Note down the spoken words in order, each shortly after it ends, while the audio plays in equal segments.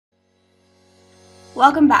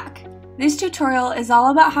Welcome back. This tutorial is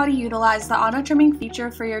all about how to utilize the auto trimming feature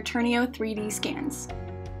for your Trnio 3D scans.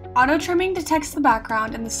 Auto trimming detects the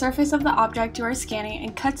background and the surface of the object you are scanning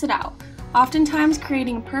and cuts it out, oftentimes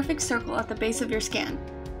creating a perfect circle at the base of your scan.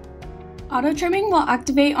 Auto trimming will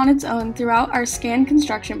activate on its own throughout our scan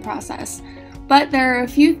construction process, but there are a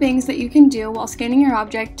few things that you can do while scanning your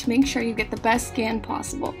object to make sure you get the best scan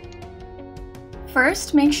possible.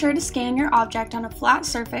 First, make sure to scan your object on a flat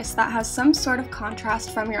surface that has some sort of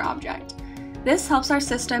contrast from your object. This helps our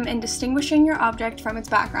system in distinguishing your object from its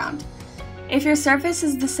background. If your surface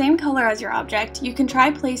is the same color as your object, you can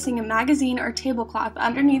try placing a magazine or tablecloth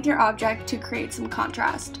underneath your object to create some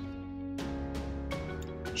contrast.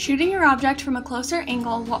 Shooting your object from a closer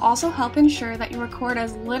angle will also help ensure that you record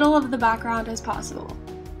as little of the background as possible.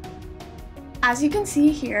 As you can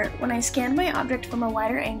see here, when I scanned my object from a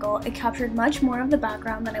wider angle, it captured much more of the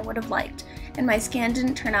background than I would have liked, and my scan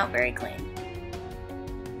didn't turn out very clean.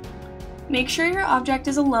 Make sure your object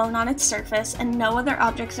is alone on its surface and no other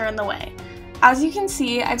objects are in the way. As you can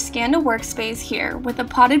see, I've scanned a workspace here with a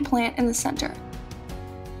potted plant in the center.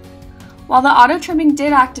 While the auto trimming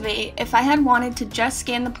did activate, if I had wanted to just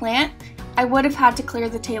scan the plant, I would have had to clear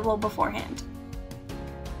the table beforehand.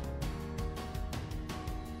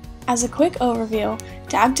 As a quick overview,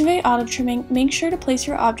 to activate auto trimming, make sure to place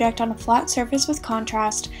your object on a flat surface with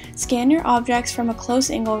contrast, scan your objects from a close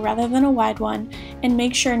angle rather than a wide one, and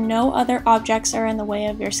make sure no other objects are in the way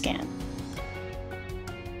of your scan.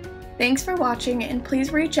 Thanks for watching, and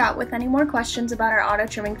please reach out with any more questions about our auto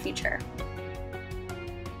trimming feature.